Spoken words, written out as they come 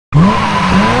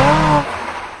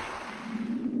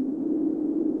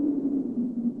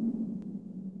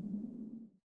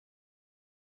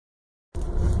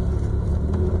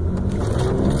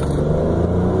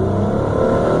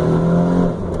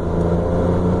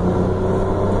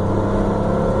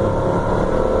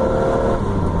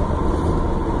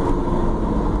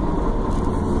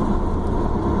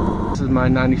my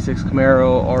 96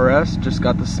 Camaro RS. Just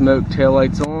got the smoke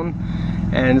taillights on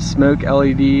and smoke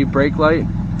LED brake light.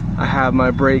 I have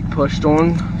my brake pushed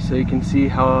on so you can see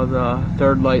how the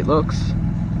third light looks.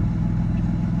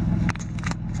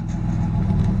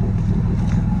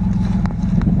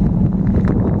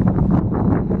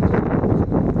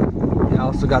 I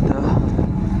also got the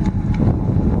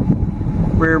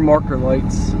rear marker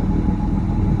lights.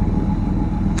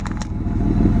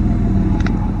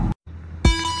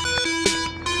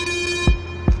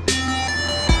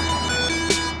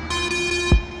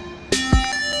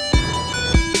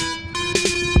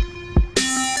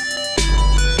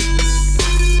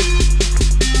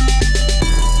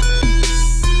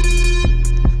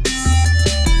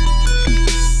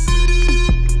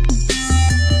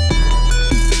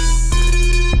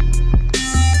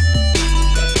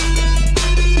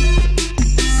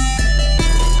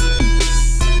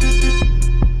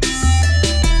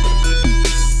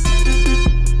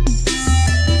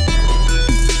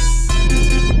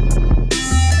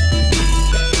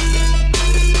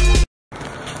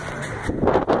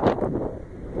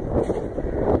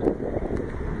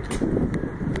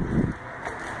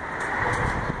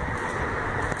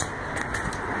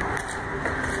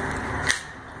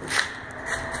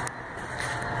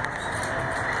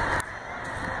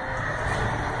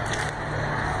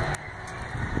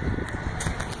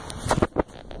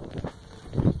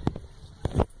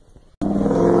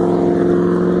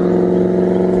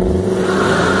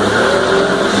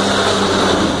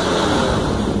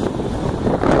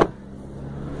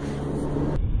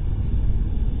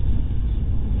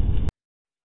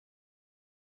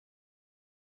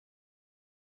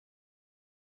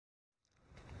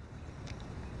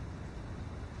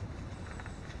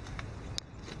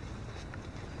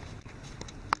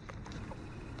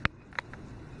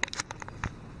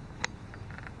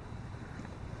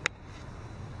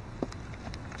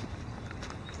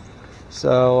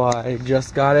 So I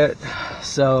just got it,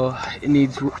 so it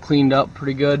needs cleaned up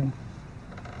pretty good.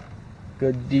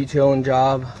 Good detailing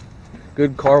job,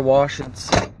 good car wash.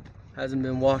 It hasn't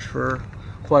been washed for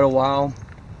quite a while.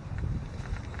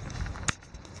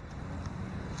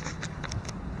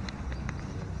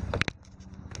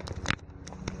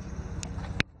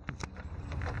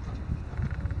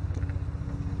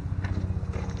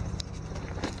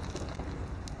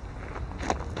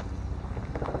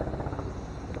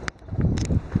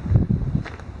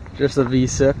 Just a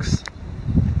V6.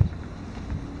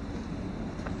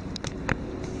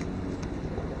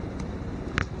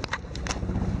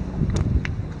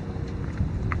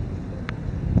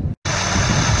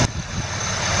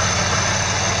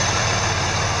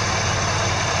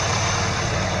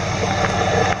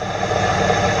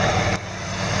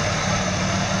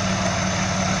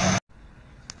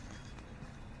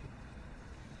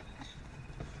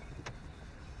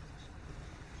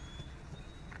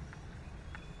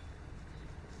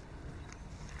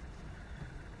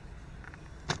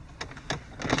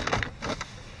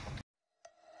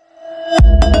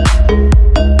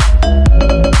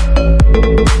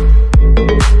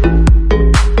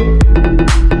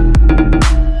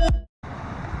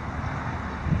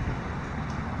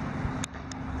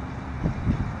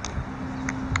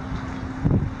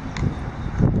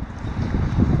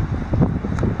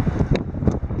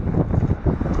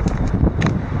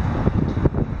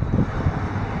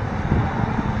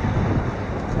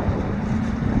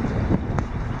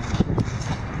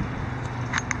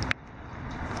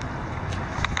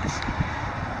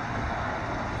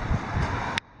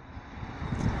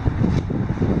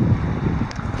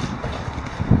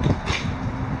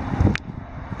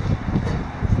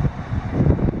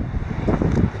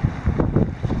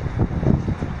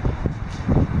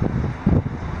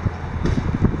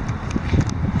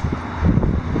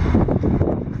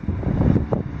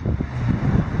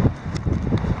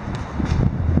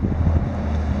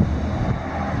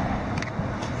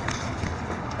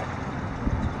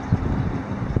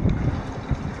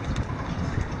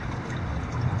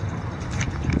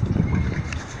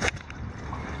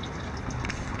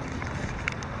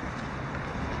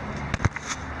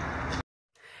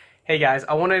 Hey guys,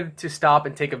 I wanted to stop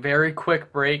and take a very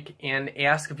quick break and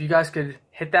ask if you guys could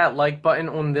hit that like button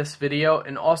on this video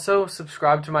and also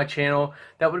subscribe to my channel.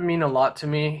 That would mean a lot to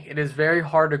me. It is very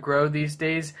hard to grow these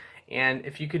days, and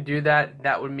if you could do that,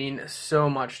 that would mean so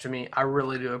much to me. I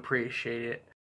really do appreciate it.